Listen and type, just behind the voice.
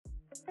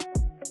I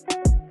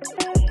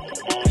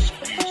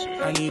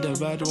need a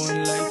bad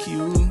one like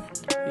you.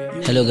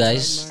 Hello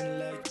guys,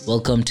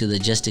 welcome to the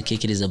Just to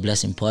Kick It is a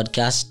Blessing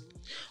podcast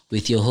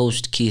with your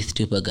host Keith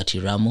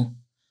Tupagatiramu.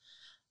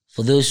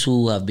 For those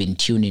who have been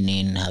tuning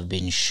in, have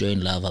been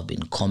showing love, have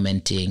been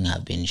commenting,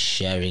 have been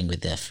sharing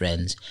with their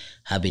friends,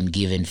 have been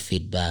giving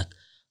feedback,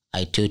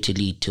 I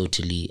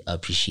totally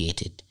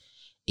appreciate it.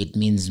 It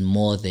means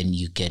more than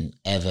you can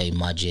ever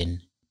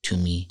imagine to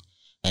me.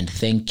 And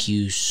thank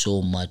you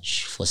so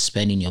much for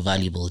spending your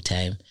valuable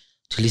time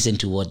to listen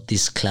to what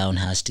this clown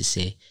has to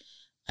say.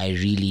 I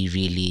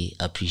really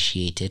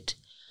appreciate it.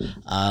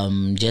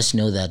 Just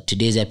know that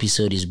today's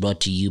episode is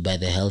brought to you by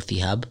The Healthy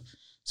Hub.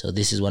 So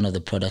this is one of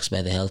the products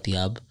by The Healthy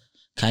Hub.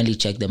 Kindly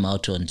check them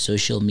out on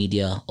social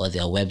media or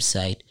their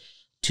website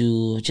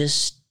to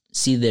just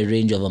see the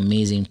range of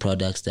amazing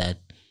products that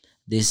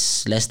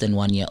this less than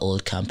 1 year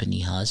old company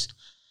has.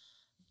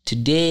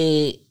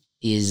 Today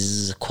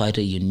is quite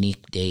a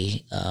unique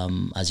day.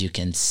 As you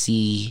can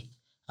see,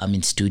 I'm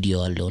in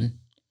studio alone.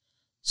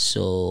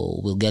 So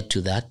we'll get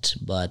to that.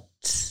 But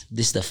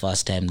this is the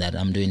first time that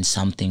I'm doing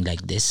something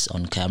like this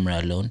on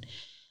camera alone.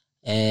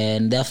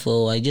 And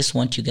therefore, I just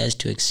want you guys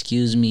to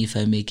excuse me if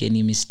I make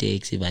any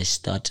mistakes, if I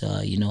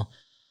stutter,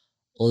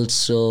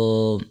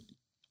 Also,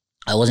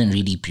 I wasn't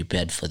really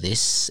prepared for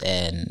this,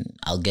 and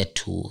I'll get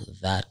to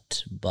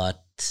that.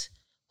 But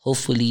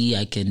hopefully,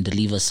 I can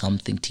deliver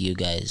something to you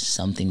guys,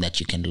 something that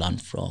you can learn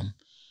from.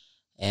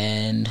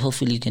 And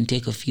hopefully, you can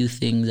take a few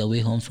things away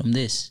home from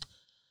this.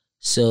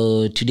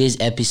 So today's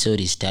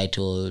episode is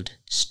titled,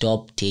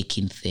 Stop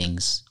Taking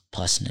Things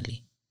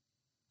Personally.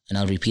 And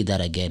I'll repeat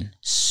that again.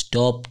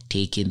 Stop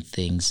taking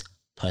things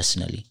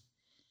personally.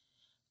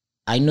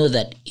 I know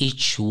that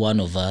each one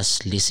of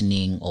us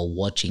listening or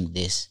watching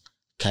this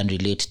can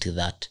relate to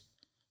that.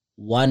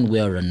 One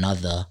way or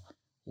another,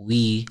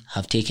 we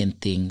have taken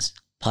things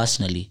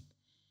personally.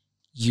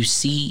 You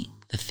see,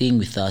 the thing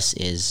with us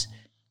is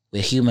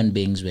we're human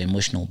beings, we're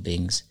emotional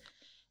beings.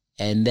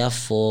 And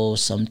therefore,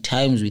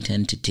 sometimes we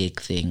tend to take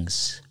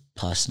things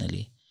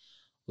personally.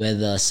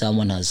 Whether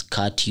someone has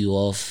cut you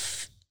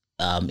off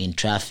in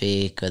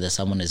traffic, whether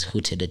someone has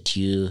hooted at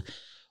you,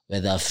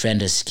 whether a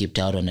friend has skipped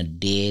out on a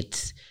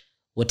date,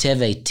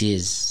 whatever it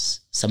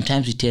is,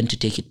 sometimes we tend to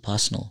take it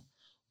personal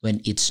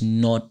when it's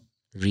not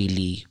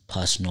really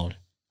personal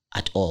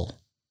at all.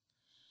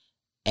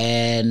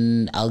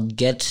 And I'll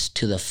get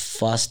to the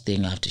first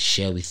thing I have to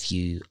share with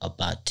you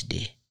about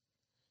today.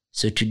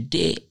 So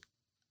today,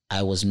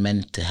 I was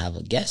meant to have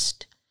a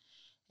guest,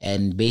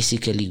 and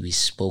basically we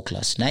spoke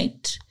last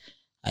night.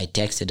 I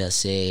texted her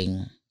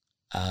saying,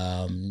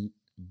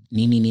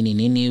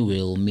 Nini,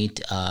 we'll meet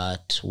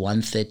at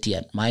 1:30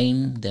 at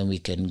mine, then we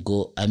can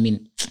go, not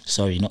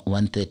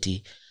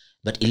 1:30,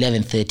 but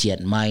 11:30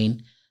 at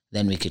mine,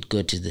 then we could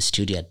go to the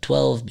studio at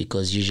 12,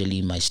 because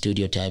usually my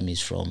studio time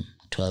is from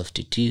 12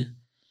 to 2.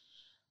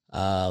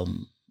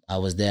 I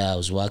was there, I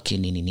was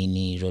working,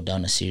 Nini wrote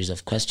down a series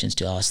of questions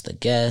to ask the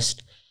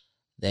guest.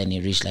 Then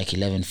it reached like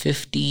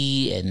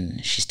 11:50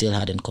 and she still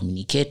hadn't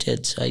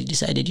communicated. So I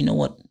decided, you know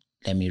what,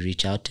 let me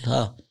reach out to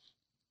her.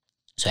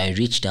 So I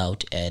reached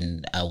out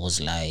and I was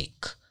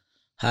like,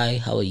 hi,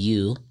 how are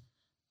you?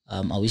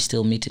 Are we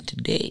still meeting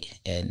today?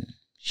 And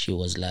she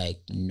was like,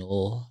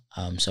 no,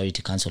 I'm sorry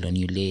to cancel on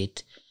you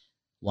late.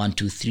 1,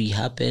 2, 3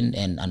 happened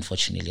and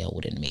unfortunately I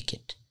wouldn't make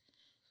it.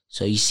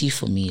 So you see,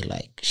 for me,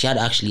 like, she had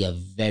actually a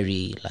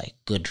very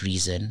good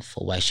reason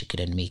for why she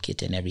couldn't make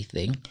it and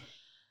everything.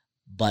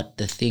 But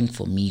the thing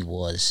for me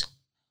was,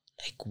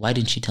 why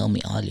didn't she tell me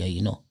earlier,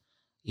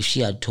 If she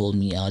had told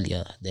me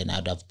earlier, then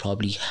I'd have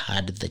probably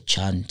had the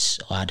chance,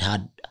 or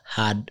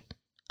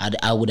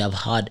I would have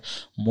had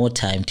more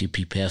time to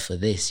prepare for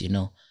this,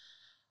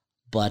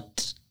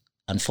 But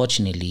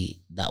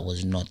unfortunately, that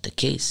was not the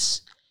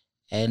case.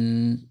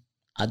 And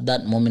at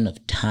that moment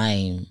of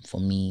time, for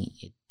me,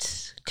 it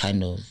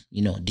kind of,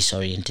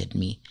 disoriented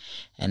me.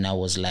 And I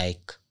was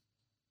like,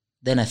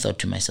 then I thought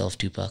to myself,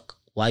 Tupac,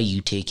 why are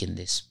you taking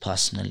this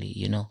personally,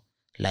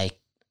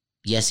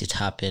 yes, it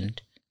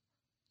happened.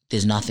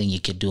 There's nothing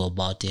you could do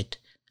about it.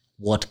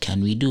 What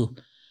can we do?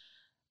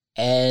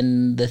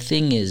 And the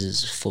thing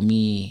is, for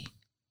me,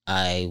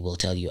 I will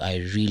tell you, I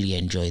really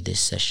enjoy these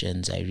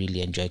sessions. I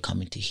really enjoy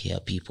coming to hear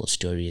people's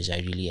stories. I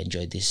really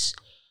enjoy this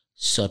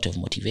sort of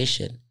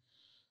motivation.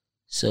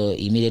 So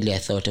immediately I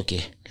thought,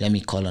 okay, let me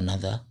call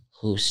another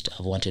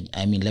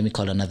let me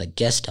call another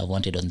guest I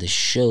wanted on the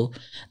show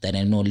that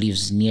I know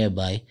lives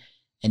nearby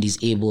and is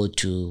able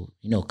to,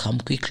 come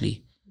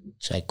quickly.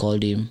 So I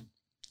called him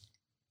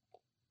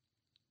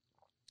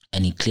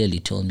and he clearly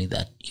told me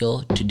that,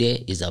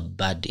 today is a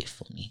bad day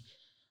for me.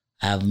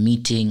 I have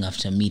meeting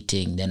after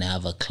meeting, then I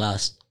have a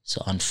class.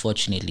 So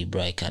unfortunately,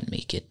 bro, I can't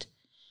make it.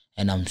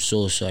 And I'm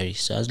so sorry.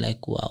 So I was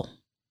like, wow,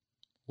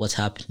 what's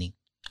happening?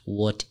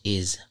 What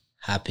is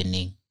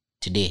happening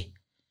today?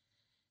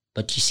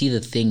 But you see, the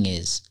thing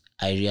is,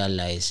 I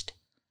realized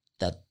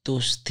that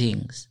those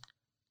things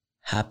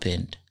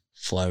happened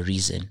for a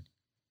reason.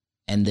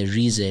 And the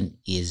reason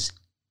is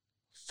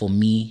for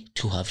me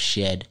to have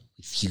shared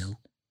with you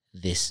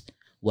this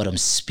what I'm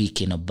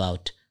speaking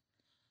about.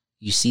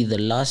 You see,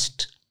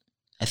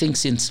 I think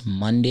since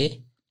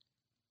Monday,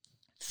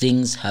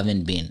 things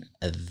haven't been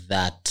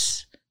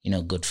that,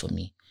 good for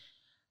me.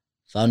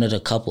 Found out a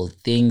couple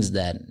things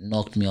that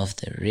knocked me off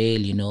the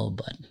rail,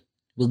 but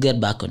we'll get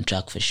back on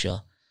track for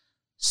sure.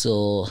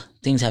 So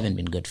things haven't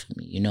been good for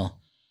me,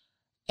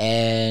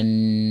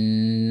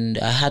 And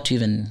I had to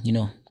even,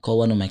 call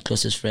one of my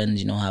closest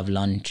friends, have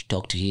lunch,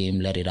 talk to him,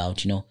 let it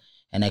out,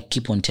 And I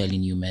keep on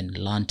telling you, man,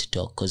 learn to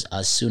talk. Because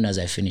as soon as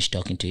I finished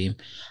talking to him,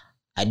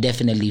 I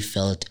definitely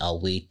felt a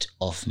weight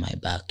off my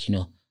back,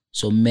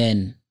 So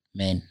men,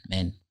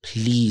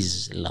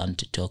 please learn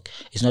to talk.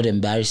 It's not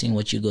embarrassing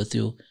what you go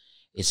through.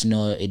 It's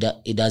not,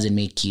 it doesn't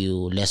make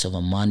you less of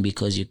a man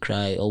because you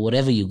cry or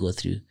whatever you go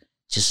through.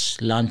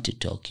 Just learn to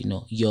talk,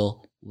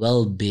 Your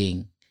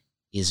well-being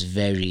is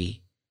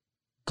very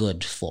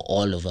good for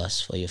all of us,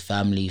 for your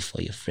family,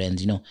 for your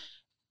friends,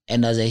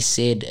 And as I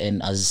said,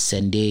 and as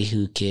Sende,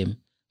 who came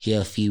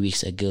here a few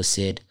weeks ago,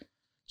 said,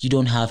 you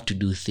don't have to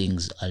do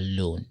things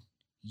alone.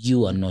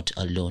 You are not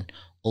alone.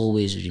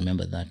 Always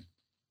remember that.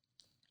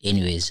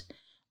 Anyways,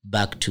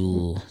 back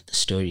to the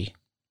story.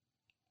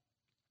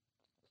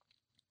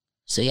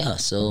 So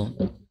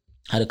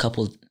had a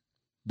couple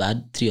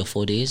bad 3 or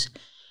 4 days.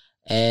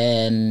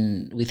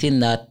 And within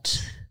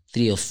that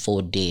 3 or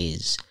 4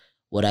 days,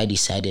 what I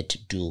decided to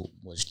do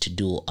was to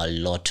do a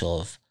lot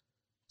of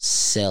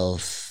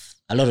self-learning.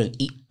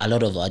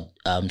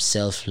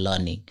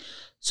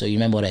 So you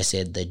remember what I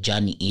said, the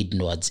journey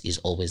inwards is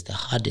always the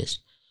hardest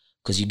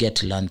because you get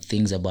to learn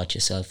things about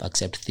yourself,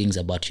 accept things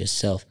about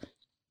yourself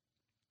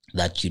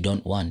that you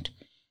don't want.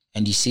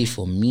 And you see,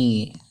 for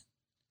me,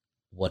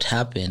 what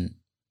happened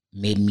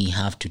made me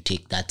have to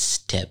take that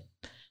step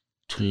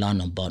to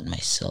learn about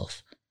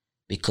myself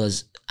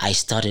because I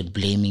started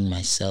blaming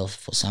myself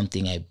for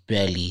something I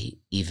barely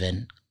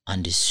even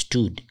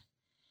understood.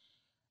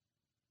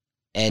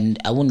 And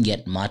I won't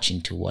get much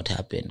into what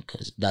happened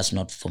because that's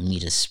not for me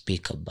to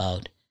speak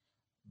about.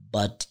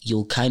 But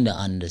you'll kind of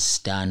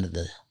understand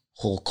the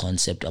whole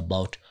concept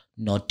about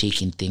not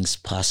taking things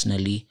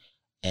personally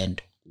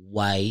and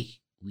why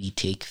we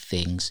take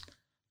things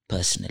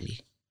personally.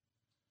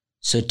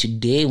 So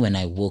today when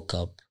I woke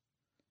up,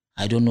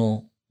 I don't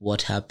know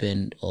what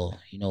happened or,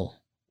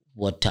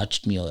 what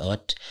touched me or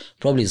what.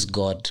 Probably it's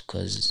God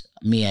because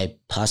I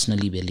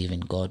personally believe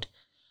in God.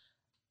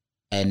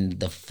 And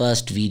the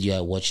first video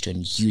I watched on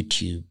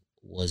YouTube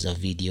was a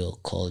video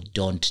called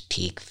Don't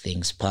Take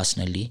Things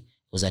Personally.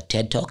 It was a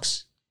TED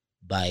Talks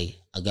by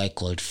a guy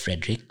called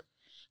Frederick.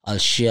 I'll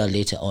share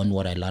later on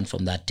what I learned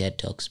from that TED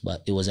Talks,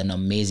 but it was an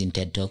amazing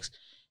TED Talks.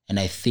 And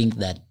I think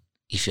that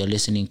if you're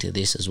listening to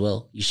this as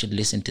well, you should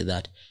listen to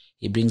that.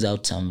 He brings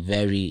out some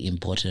very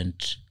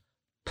important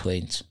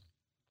points.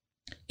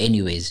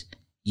 Anyways,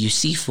 you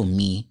see, for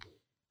me,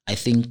 I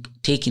think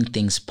taking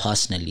things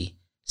personally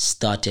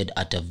started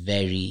at a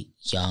very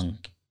young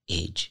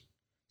age.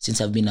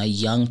 Since I've been a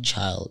young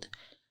child,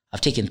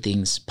 I've taken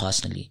things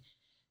personally.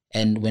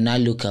 And when I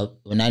look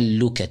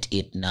at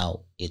it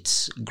now,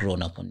 it's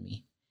grown up on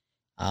me.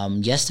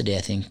 Yesterday,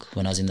 I think,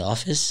 when I was in the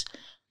office,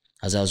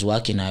 as I was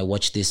working, I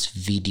watched this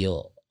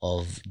video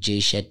of Jay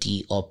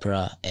Shetty,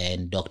 Oprah,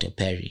 and Dr.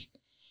 Perry.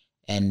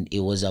 And it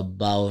was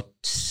about,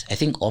 I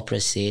think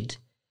Oprah said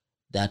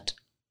that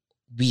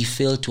we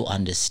fail to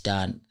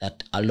understand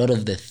that a lot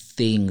of the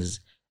things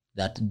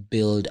that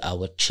build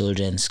our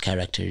children's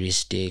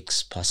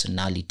characteristics,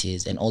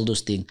 personalities, and all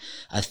those things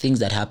are things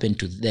that happen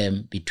to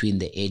them between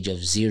the age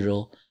of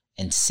 0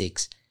 and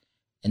 6.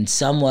 And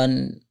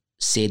someone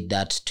said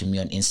that to me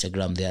on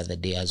Instagram the other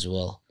day as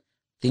well.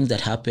 Things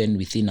that happen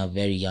within a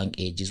very young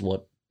age is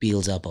what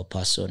builds up a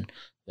person,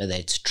 whether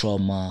it's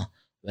trauma,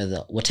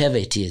 whatever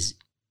it is,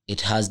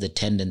 it has the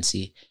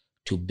tendency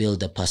to build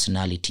the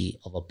personality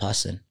of a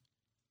person.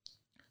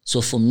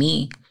 So for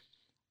me,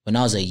 when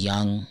I was a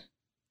young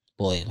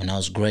boy, when I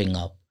was growing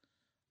up,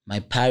 my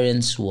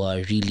parents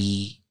were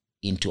really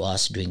into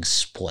us doing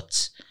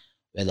sports,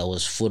 whether it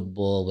was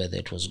football, whether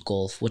it was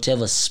golf,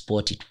 whatever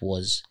sport it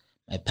was,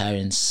 my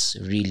parents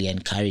really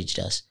encouraged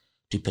us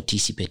to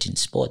participate in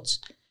sports.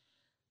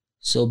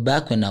 So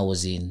back when I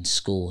was in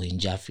school in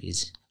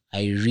Jaffrey's,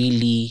 I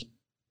really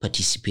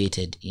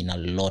participated in a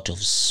lot of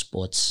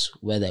sports,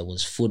 whether it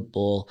was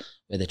football,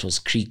 whether it was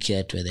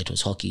cricket, whether it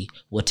was hockey,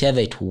 whatever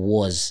it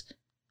was,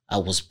 I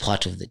was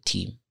part of the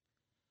team.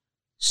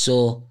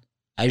 So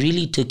I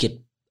really took it,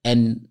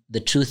 and the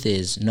truth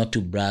is, not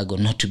to brag or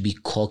not to be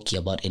cocky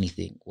about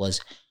anything,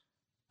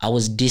 I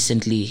was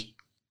decently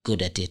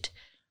good at it.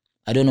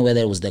 I don't know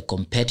whether it was the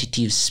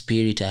competitive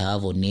spirit I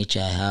have or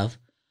nature I have.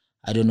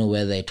 I don't know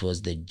whether it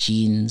was the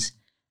genes.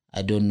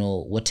 I don't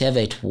know, whatever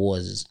it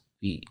was,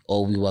 we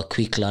were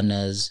quick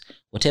learners,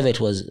 whatever it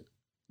was,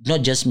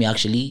 not just me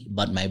actually,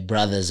 but my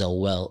brothers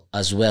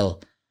as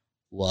well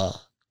were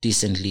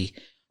decently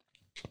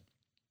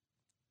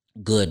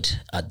good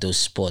at those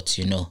sports,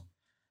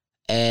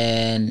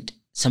 And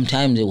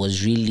sometimes it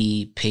was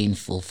really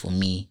painful for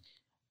me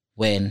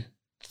when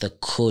the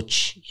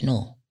coach,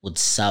 would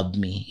sub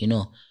me,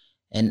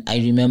 And I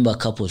remember a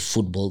couple of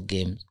football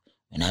games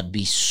when I'd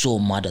be so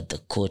mad at the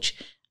coach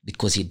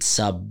because he'd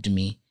subbed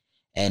me,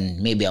 and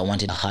maybe I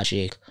wanted a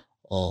hat-trick,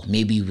 or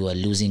maybe we were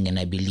losing and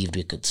I believed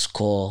we could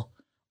score,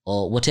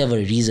 or whatever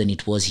reason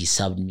it was he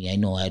subbed me. I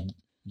know I'd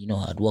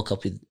woke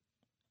up with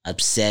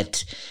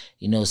upset,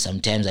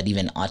 sometimes I'd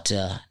even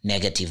utter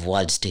negative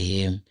words to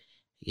him,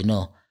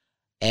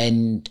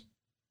 and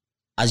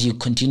as you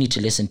continue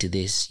to listen to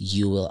this,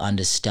 you will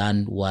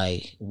understand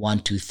why 1,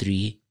 2,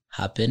 3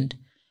 happened.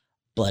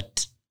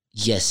 But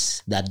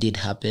yes, that did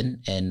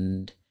happen.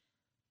 And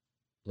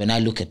when I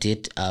look at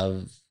it,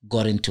 I've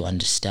gotten to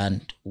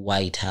understand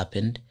why it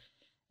happened.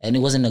 And it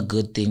wasn't a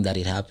good thing that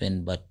it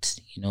happened, but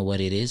you know what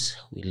it is?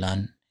 We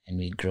learn and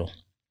we grow.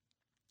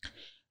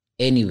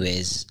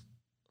 Anyways,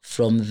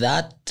 from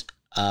that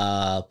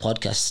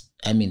podcast,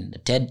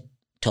 the TED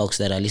Talks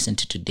that I listened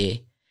to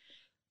today,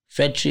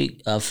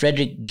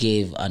 Frederick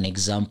gave an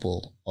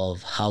example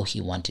of how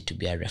he wanted to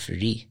be a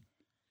referee.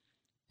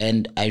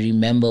 And I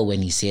remember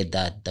when he said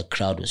that, the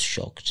crowd was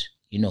shocked.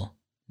 No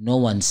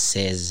one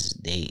says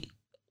they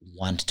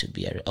want to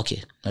be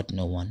okay, not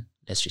no one,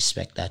 let's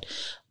respect that.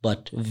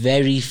 But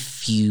very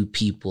few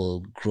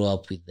people grow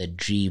up with the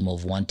dream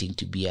of wanting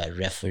to be a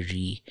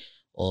referee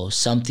or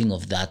something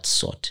of that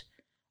sort.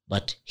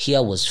 But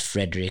here was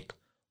Frederick,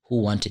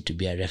 who wanted to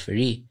be a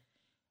referee.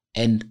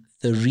 And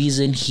the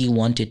reason he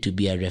wanted to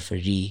be a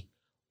referee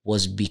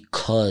was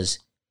because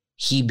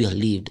he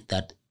believed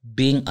that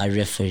being a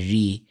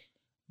referee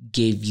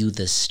gave you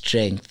the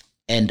strength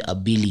and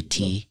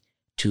ability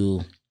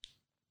to,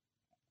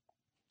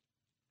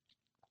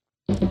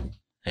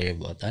 sorry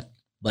about that,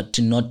 but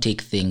to not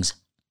take things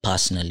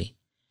personally.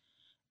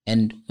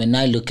 And when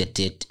I look at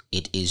it,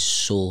 it is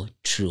so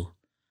true.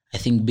 I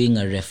think being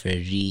a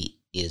referee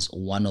is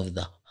one of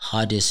the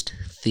hardest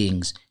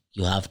things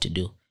you have to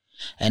do.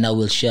 And I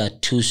will share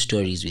 2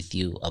 stories with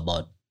you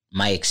about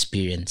my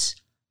experience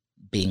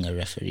being a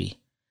referee.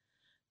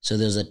 So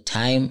there's a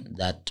time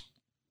that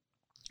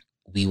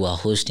we were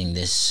hosting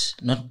this,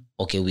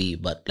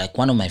 but like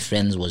one of my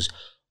friends was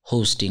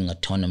hosting a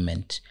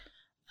tournament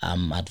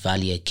at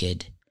Valley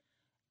Arcade,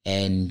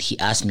 and he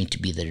asked me to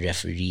be the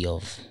referee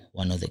of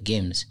one of the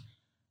games.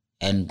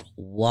 And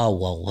wow,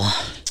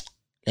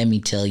 let me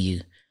tell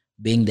you,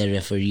 being the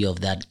referee of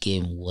that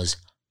game was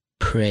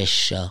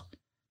pressure.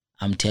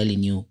 I'm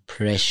telling you,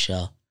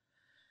 pressure.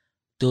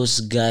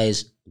 Those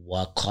guys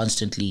were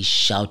constantly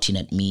shouting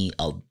at me,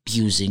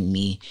 abusing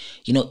me.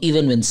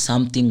 Even when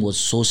something was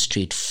so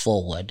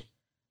straightforward,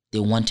 they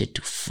wanted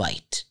to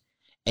fight.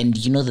 And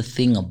the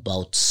thing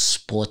about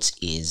sports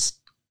is,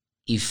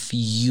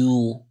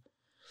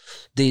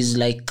 there's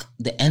like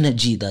the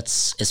energy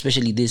that's,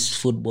 especially this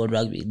football,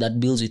 rugby, that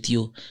builds with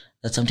you,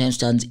 that sometimes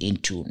turns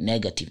into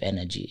negative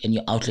energy, and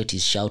your outlet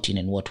is shouting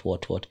and what.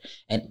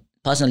 And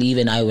personally,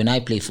 even when I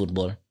play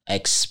football, I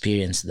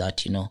experience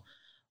that,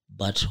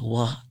 but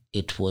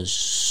it was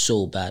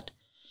so bad.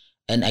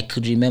 And I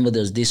could remember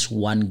there was this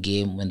one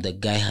game when the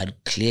guy had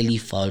clearly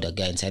fouled a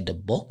guy inside the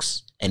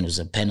box, and it was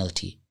a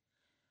penalty.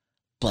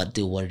 But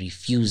they were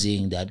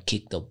refusing. They had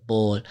kicked the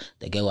ball.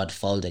 The guy who had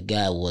fouled the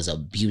guy was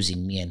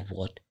abusing me and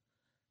what.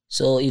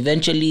 So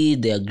eventually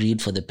they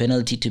agreed for the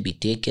penalty to be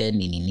taken,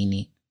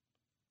 nini.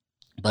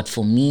 But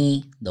for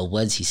me, the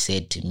words he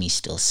said to me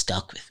still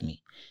stuck with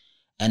me.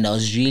 And I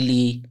was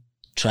really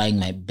trying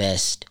my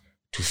best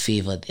to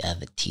favor the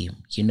other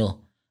team.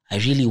 I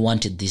really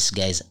wanted these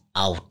guys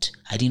out.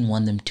 I didn't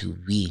want them to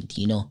win,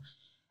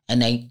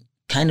 And I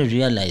kind of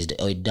realized,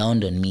 or it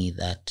dawned on me,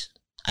 that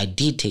I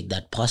did take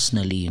that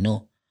personally,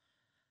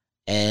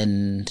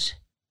 And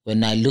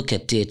when I look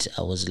at it,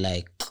 I was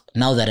like,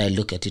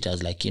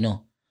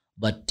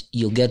 but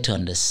you'll get to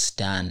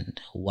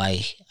understand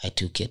why I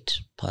took it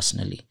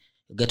personally.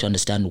 You'll get to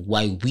understand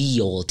why we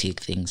all take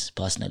things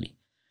personally.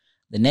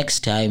 The next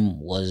time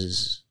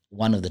was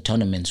one of the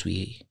tournaments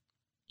we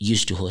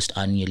used to host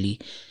annually,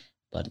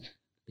 but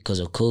because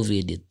of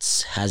COVID,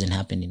 it hasn't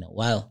happened in a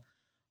while.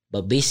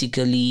 But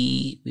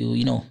basically,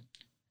 we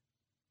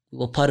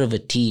were part of a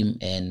team,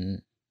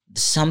 and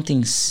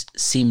something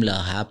similar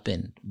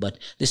happened. But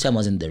this time I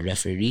wasn't the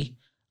referee.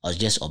 I was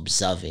just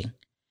observing.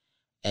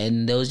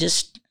 And there was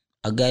just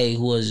a guy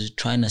who was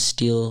trying to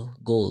steal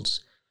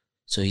goals.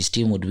 So his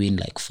team would win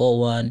like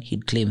 4-1.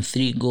 He'd claim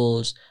 3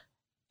 goals.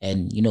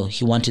 And,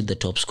 he wanted the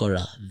top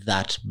scorer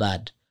that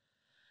bad.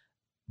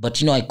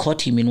 But, I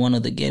caught him in one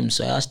of the games.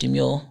 So I asked him,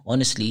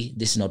 honestly,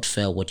 this is not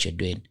fair what you're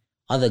doing.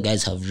 Other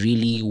guys have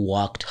really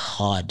worked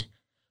hard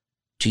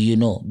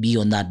to, be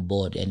on that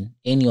board. And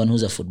anyone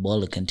who's a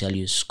footballer can tell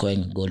you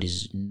scoring a goal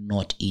is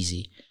not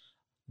easy.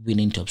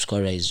 Winning top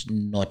scorer is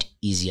not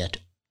easy at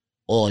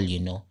all,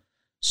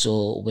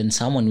 So when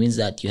someone wins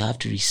that, you have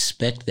to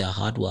respect their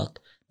hard work.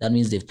 That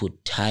means they've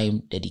put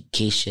time,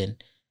 dedication,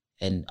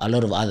 and a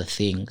lot of other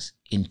things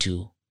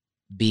into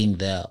being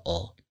there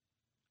or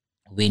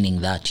winning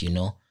that,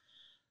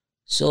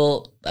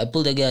 So I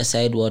pulled the guy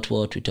aside, what,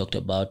 we talked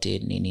about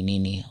it,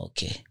 nini,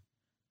 okay.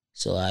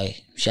 So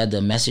I shared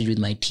the message with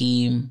my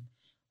team.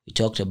 We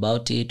talked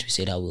about it. We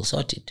said, I will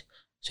sort it.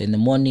 So in the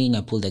morning,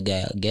 I pulled the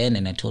guy again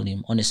and I told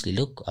him, honestly,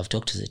 look, I've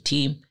talked to the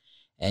team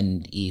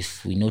And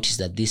if we notice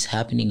that this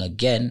happening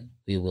again,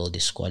 we will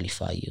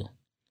disqualify you.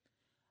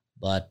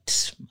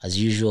 But as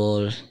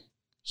usual,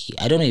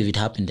 I don't know if it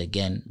happened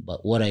again,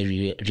 but what I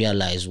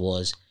realized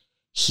was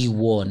he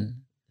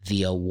won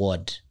the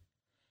award.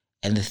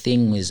 And the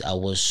thing is, I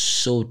was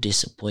so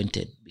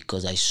disappointed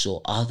because I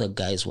saw other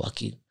guys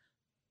working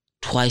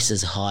twice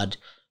as hard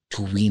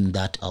to win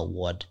that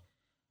award.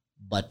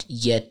 But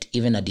yet,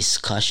 even a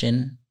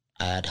discussion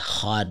I had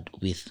had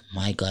with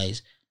my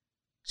guys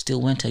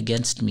still went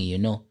against me,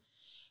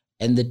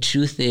 And the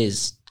truth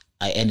is,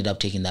 I ended up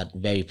taking that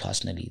very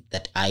personally,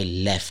 that I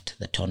left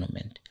the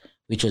tournament,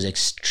 which was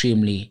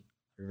extremely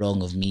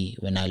wrong of me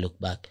when I look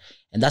back.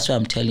 And that's why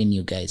I'm telling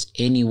you guys,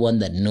 anyone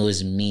that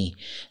knows me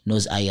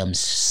knows I am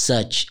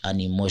such an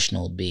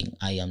emotional being.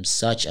 I am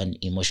such an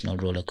emotional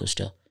roller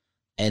coaster.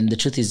 And the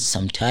truth is,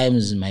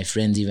 sometimes my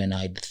friends even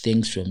hide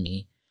things from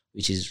me,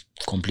 which is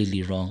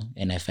completely wrong.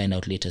 And I find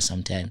out later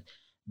sometimes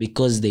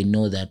because they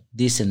know that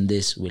this and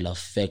this will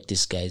affect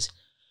this guy's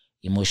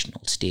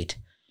emotional state.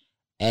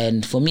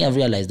 And for me, I've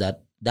realized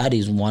that that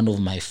is one of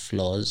my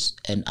flaws,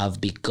 and I've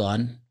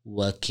begun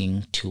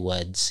working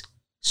towards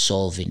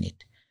solving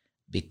it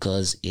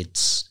because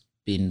it's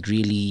been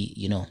really,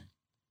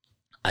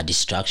 a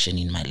distraction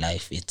in my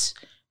life. It's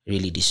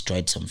really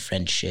destroyed some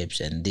friendships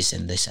and this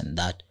and this and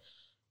that.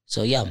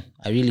 So yeah,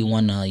 I really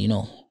want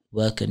to,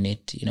 work on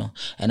it,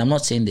 And I'm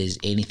not saying there's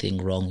anything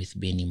wrong with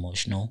being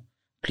emotional.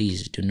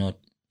 Please do not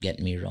get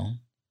me wrong.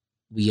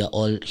 We are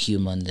all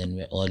humans and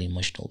we're all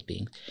emotional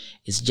beings.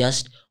 It's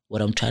just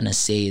what I'm trying to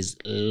say is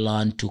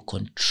learn to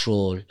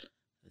control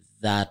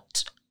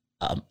that.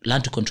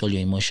 Learn to control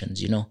your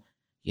emotions. Your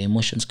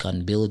emotions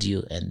can build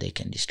you and they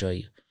can destroy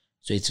you.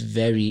 So it's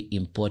very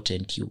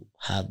important you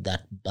have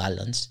that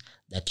balance,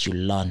 that you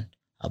learn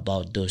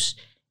about those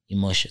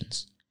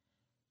emotions.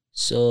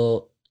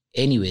 So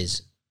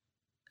anyways,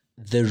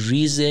 the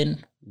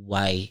reason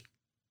why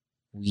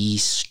we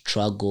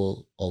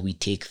struggle or we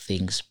take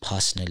things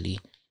personally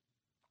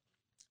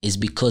is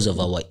because of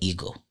our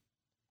ego.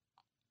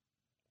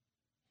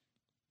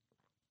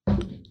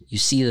 You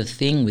see, the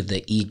thing with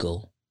the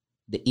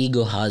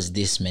ego has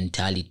this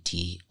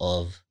mentality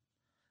of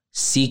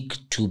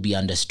seek to be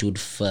understood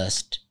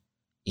first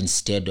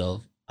instead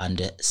of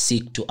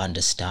seek to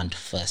understand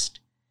first.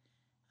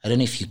 I don't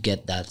know if you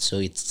get that. So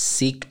it's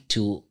seek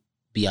to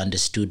be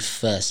understood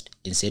first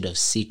instead of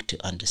seek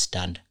to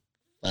understand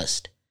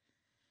first.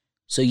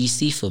 So you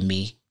see, for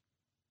me,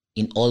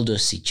 in all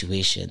those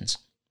situations,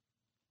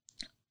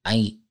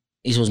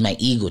 it was my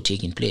ego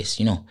taking place.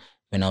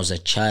 When I was a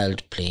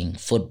child playing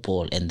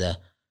football and the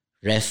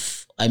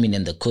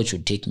coach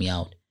would take me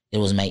out, it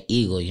was my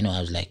ego. I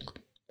was like,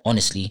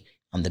 honestly,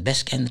 I'm the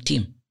best guy in the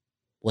team.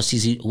 What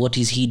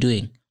is he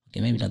doing?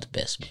 Okay, maybe not the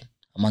best, but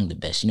among the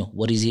best.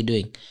 What is he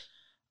doing?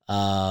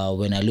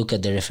 When I look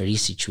at the referee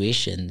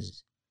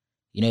situations,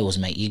 it was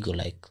my ego.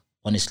 Like,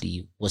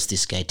 honestly, what's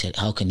this guy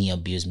how can he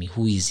abuse me?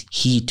 Who is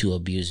he to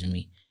abuse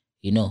me?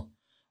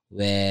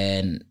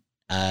 When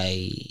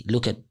I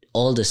look at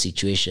all the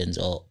situations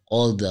or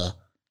all the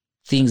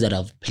things that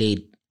I've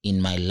played in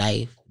my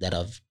life that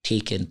I've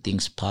taken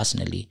things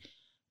personally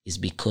is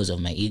because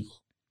of my ego.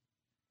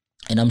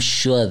 And I'm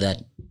sure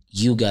that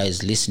you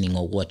guys listening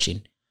or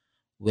watching,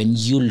 when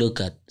you look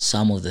at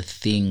some of the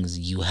things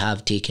you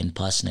have taken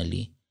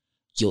personally,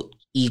 your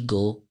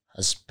ego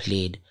has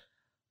played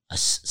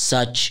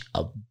such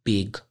a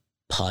big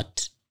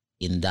part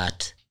in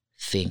that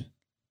thing.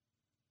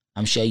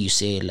 I'm sure you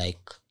say,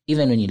 like,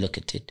 even when you look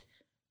at it,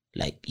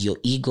 like, your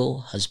ego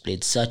has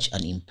played such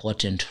an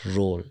important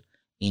role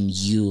in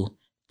you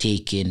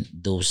taking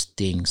those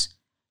things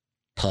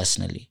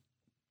personally.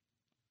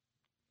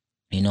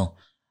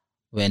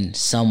 When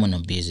someone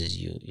abuses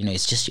you,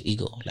 it's just your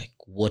ego. Like,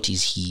 what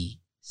is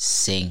he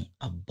saying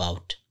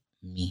about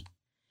me?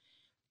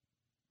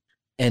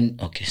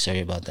 And okay, sorry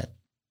about that.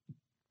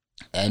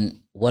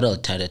 And what I'll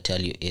try to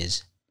tell you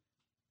is,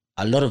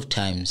 a lot of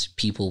times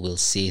people will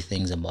say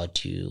things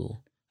about you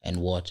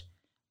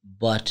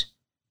but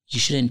you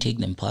shouldn't take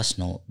them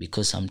personal,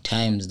 because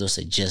sometimes those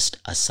are just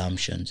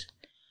assumptions.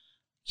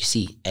 You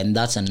see, and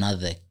that's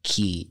another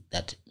key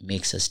that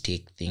makes us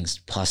take things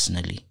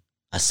personally.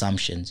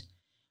 Assumptions.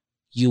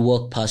 You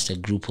walk past a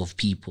group of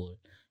people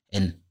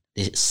and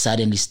they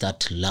suddenly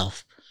start to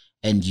laugh,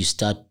 and you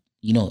start,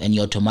 and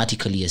you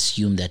automatically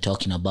assume they're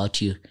talking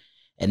about you,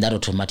 and that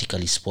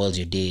automatically spoils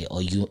your day,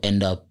 or you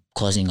end up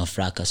causing a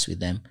fracas with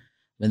them.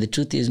 When the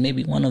truth is,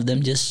 maybe one of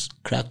them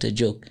just cracked a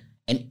joke.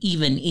 And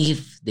even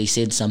if they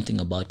said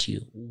something about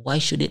you, why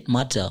should it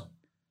matter?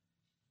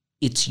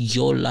 It's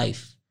your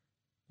life.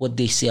 What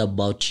they say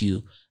about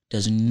you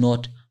does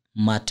not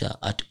matter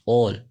at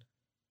all.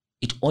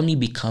 It only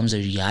becomes a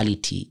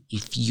reality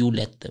if you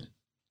let them.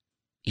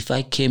 If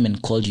I came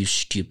and called you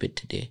stupid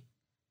today,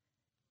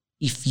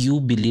 if you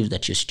believe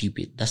that you're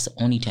stupid, that's the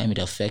only time it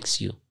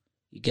affects you.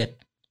 You get?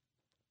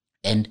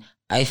 And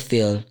I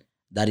feel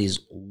that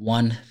is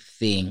one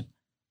thing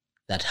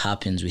that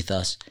happens with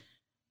us.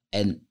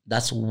 And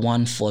that's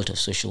one fault of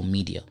social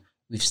media.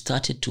 We've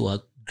started to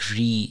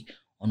agree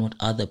on what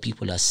other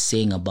people are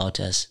saying about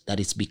us that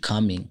it's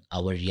becoming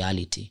our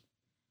reality.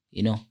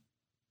 You know,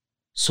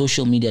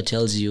 social media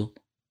tells you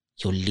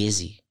you're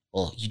lazy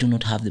or you do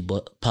not have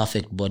the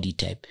perfect body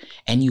type,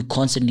 and you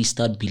constantly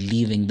start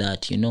believing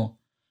that, you know,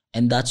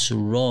 and that's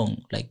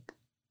wrong. Like,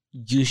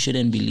 you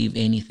shouldn't believe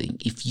anything.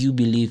 If you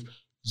believe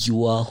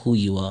you are who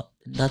you are,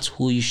 that's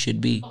who you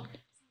should be.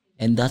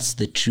 And that's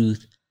the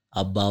truth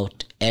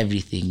about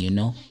everything, you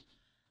know.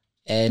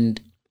 And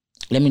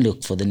let me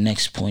look for the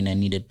next point I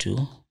needed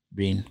to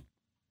bring.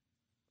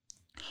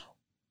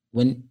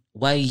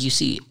 Why you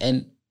see,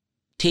 and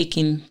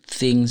taking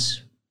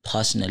things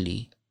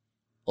personally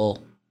or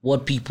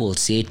what people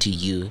say to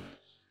you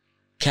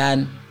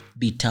can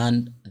be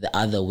turned the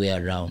other way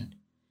around.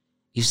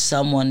 If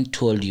someone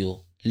told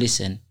you,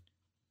 listen,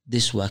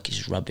 this work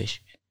is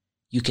rubbish,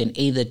 you can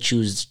either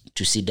choose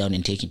to sit down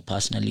and take it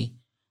personally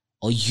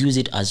or use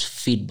it as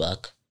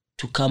feedback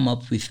to come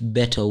up with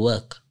better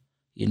work,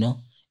 you know.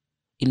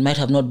 It might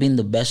have not been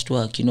the best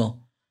work, you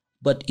know,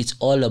 but it's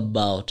all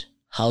about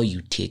how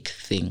you take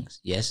things,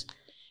 yes?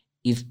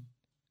 If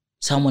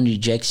someone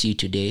rejects you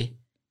today,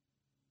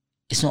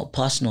 it's not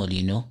personal,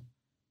 you know.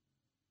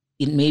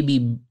 It may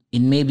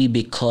be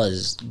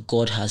because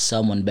God has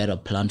someone better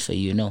planned for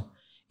you, you know.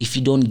 If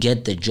you don't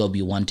get the job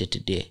you wanted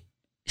today,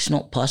 it's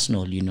not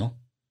personal, you know.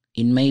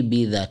 It may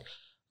be that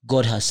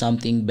God has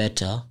something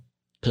better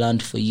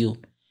planned for you.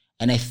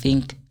 And I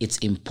think it's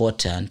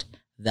important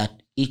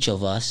that each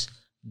of us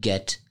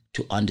get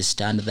to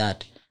understand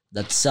that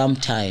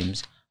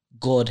sometimes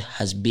God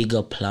has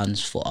bigger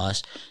plans for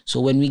us.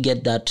 So when we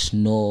get that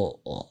no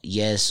or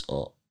yes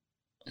or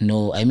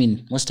no, I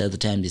mean, most of the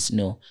time it's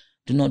no,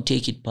 do not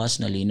take it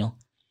personally, you know.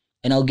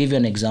 And I'll give you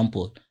an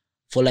example.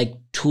 For like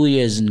 2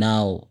 years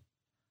now,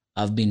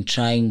 I've been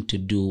trying to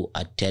do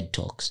a TED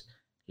Talks.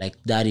 Like,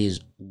 that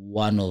is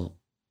one of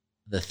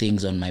the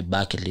things on my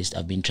bucket list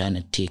I've been trying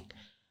to tick.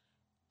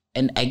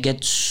 And I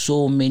get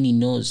so many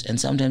no's, and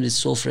sometimes it's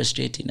so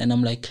frustrating. And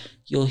I'm like,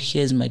 yo,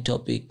 here's my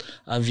topic.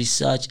 I've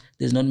researched.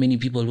 There's not many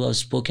people who have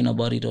spoken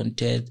about it on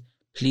TED.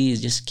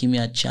 Please just give me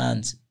a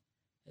chance.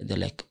 And they're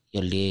like,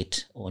 you're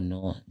late. Or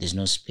no, there's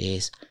no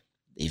space.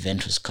 The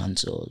event was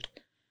cancelled.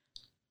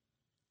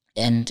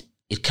 And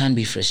it can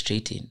be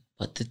frustrating.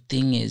 But the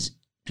thing is,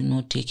 do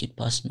not take it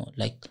personal.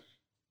 Like,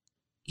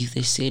 if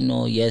they say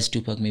no, yes,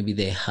 Tupac, maybe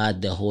they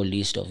had the whole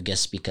list of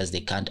guest speakers,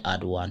 they can't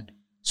add one.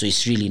 So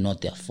it's really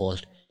not their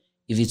fault.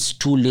 If it's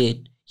too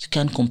late, you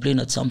can't complain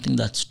at something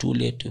that's too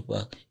late,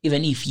 Tupac.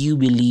 Even if you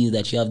believe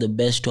that you have the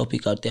best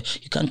topic out there,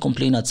 you can't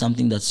complain at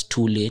something that's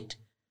too late.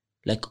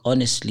 Like,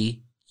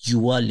 honestly,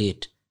 you are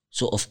late.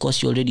 So, of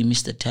course, you already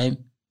missed the time,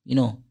 you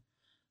know.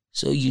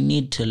 So you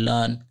need to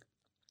learn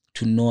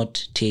to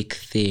not take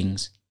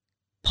things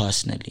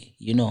personally,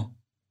 you know.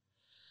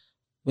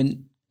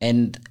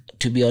 And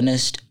to be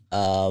honest,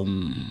 I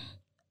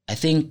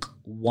think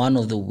one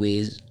of the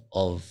ways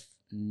of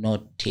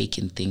not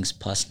taking things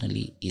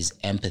personally is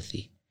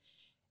empathy.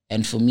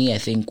 And for me, I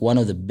think one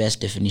of the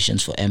best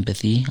definitions for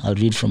empathy, I'll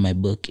read from my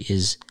book,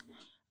 is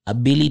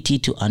ability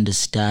to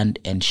understand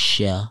and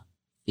share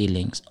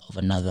feelings of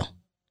another.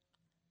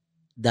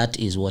 That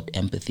is what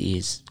empathy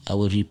is. I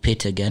will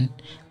repeat again.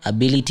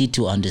 Ability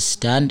to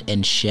understand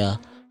and share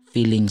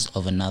feelings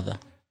of another.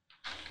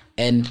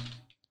 And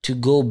to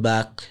go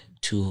back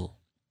to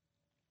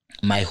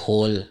my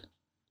whole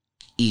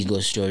ego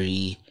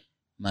story,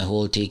 my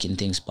whole taking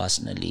things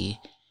personally,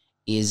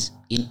 is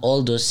in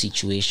all those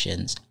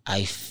situations,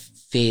 I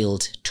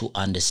failed to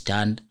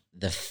understand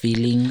the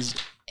feelings,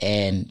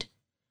 and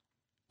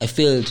I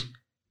failed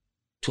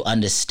to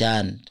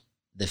understand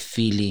the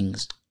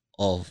feelings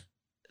of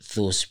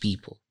those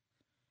people.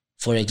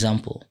 For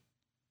example,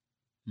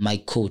 my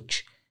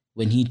coach,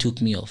 when he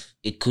took me off,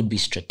 it could be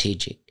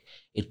strategic.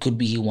 It could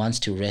be he wants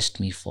to rest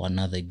me for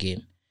another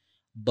game.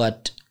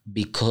 But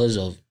because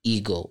of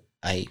ego,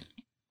 I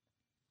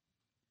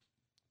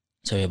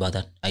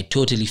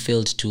totally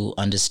failed to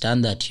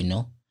understand that, you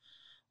know.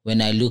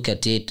 When I look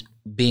at it,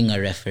 being a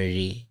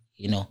referee,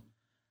 you know,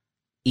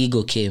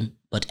 ego came,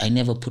 but I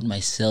never put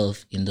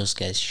myself in those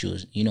guys'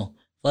 shoes, you know.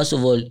 First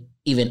of all,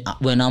 even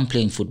when I'm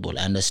playing football,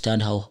 I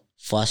understand how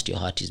fast your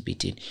heart is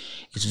beating.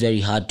 It's very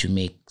hard to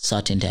make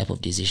certain type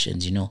of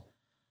decisions, you know.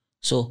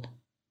 So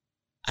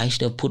I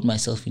should have put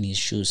myself in his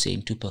shoes,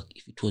 saying, Tupac,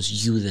 if it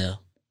was you there,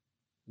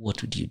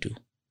 what would you do?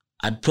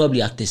 I'd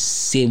probably act the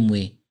same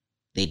way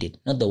they did.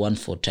 Not the one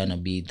for trying to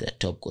be the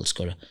top goal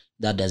scorer.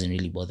 That doesn't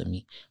really bother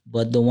me.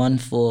 But the one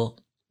for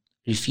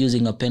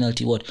refusing a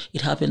penalty,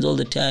 it happens all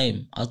the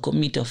time. I'll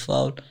commit a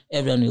foul,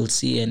 everyone will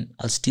see, and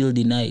I'll still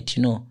deny it,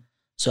 you know.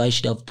 So I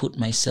should have put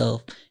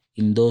myself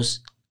in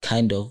those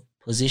kind of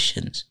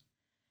positions.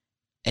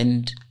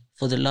 And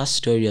for the last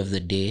story of the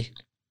day,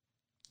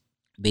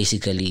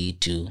 basically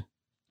to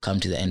come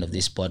to the end of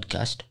this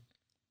podcast,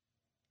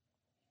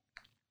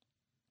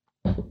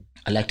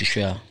 I'd like to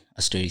share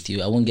a story with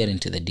you. I won't get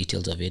into the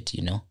details of it,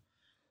 you know.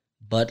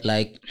 But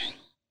like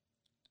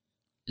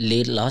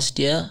late last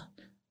year,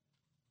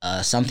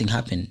 something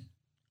happened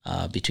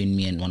between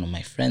me and one of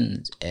my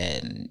friends,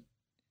 and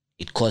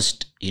it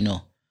caused, you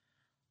know,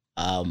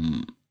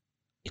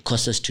 it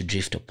caused us to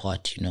drift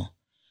apart,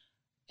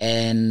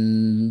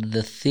 And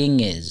the thing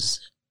is,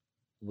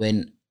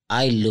 when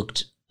I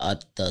looked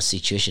at the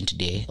situation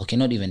today, okay,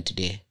 not even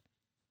today,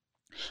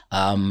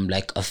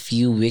 like a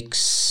few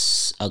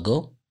weeks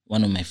ago,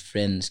 one of my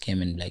friends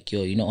came and like,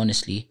 yo,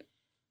 honestly,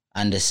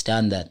 I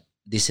understand that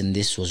this and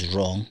this was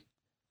wrong,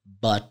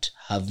 but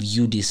have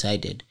you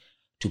decided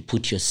to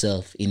put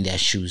yourself in their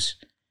shoes?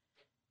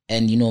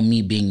 And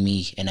me being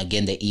me, and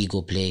again the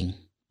ego playing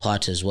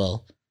part as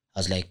well, I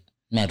was like,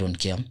 I don't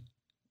care.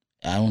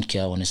 I don't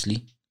care,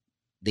 honestly.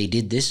 They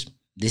did this.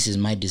 This is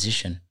my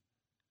decision.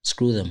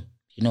 Screw them,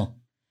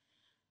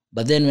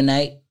 But then when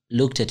I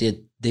looked at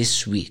it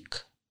this week,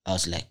 I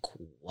was like,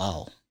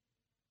 wow.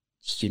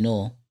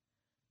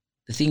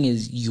 The thing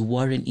is, you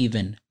weren't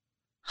even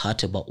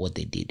hurt about what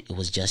they did. It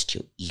was just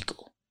your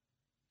ego.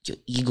 Your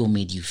ego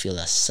made you feel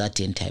a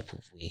certain type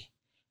of way.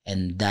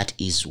 And that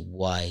is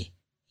why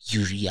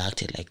you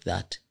reacted like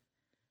that.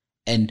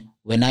 And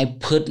when I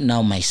put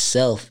now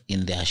myself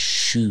in their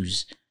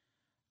shoes,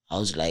 I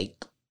was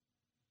like,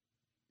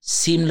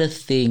 similar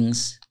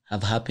things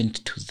have happened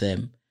to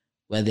them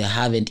where they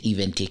haven't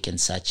even taken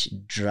such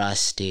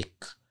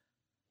drastic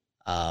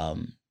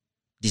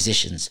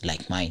decisions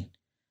like mine.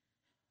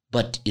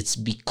 But it's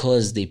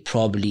because they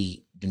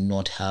probably do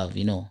not have,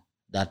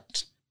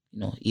 that,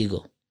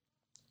 ego.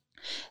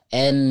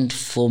 And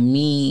for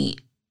me,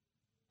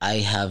 I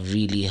have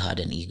really had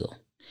an ego.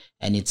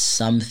 And it's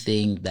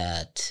something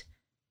that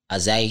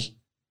as I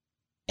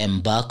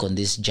embark on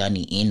this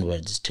journey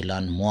inwards to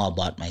learn more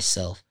about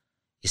myself,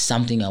 is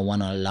something I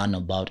want to learn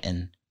about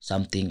and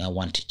something I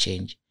want to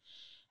change.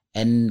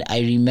 And I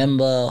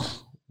remember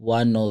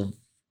one of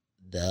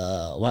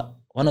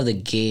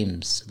the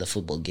games, the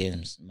football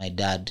games, my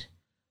dad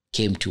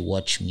came to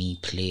watch me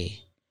play.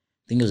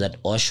 I think it was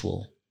at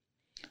Oshawa.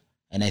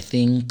 And I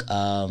think,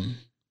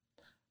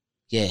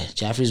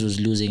 Jaffrey's was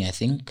losing, I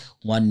think,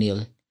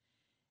 1-0.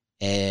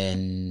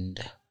 And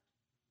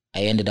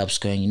I ended up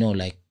scoring,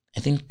 I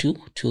think two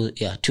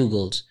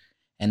goals.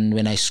 And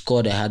when I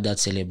scored, I had that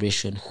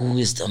celebration. Who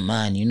is the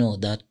man?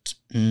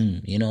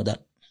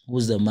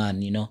 Who's the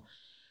man,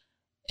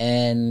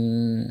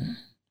 And,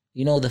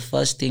 the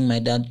first thing my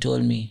dad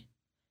told me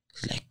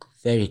is like,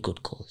 very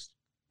good goals,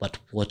 but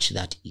watch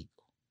that ego.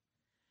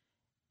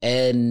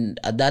 And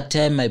at that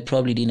time, I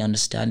probably didn't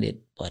understand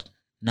it, but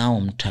now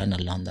I'm trying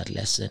to learn that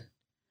lesson.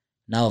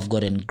 Now I've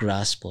gotten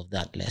grasp of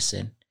that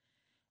lesson.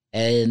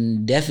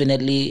 And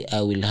definitely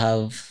I will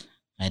have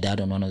my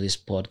dad on one of these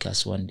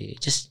podcasts one day,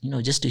 just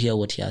to hear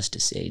what he has to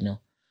say,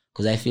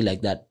 because I feel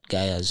like that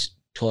guy has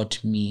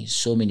taught me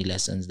so many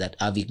lessons that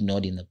I've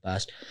ignored in the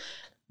past.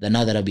 That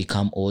now that I've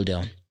become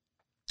older,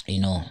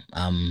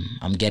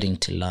 I'm getting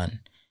to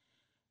learn.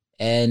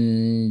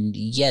 And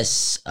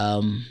yes,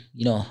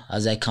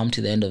 as I come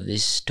to the end of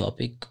this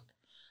topic,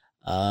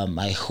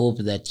 I hope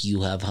that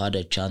you have had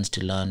a chance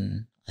to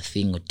learn a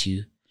thing or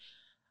two.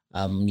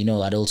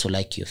 I'd also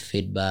like your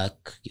feedback,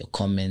 your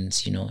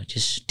comments,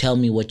 just tell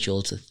me what you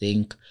also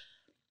think.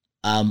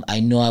 I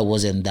know I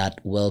wasn't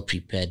that well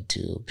prepared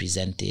to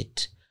present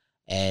it,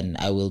 and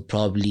I will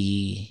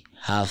probably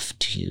have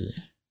to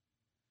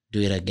do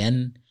it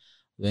again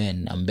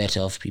when I'm better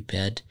off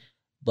prepared.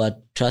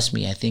 But trust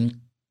me, I think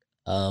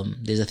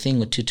there's a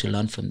thing or two to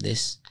learn from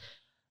this.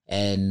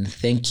 And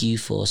thank you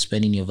for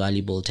spending your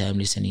valuable time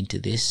listening to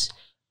this.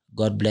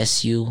 God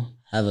bless you.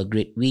 Have a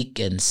great week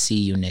and see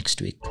you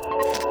next week.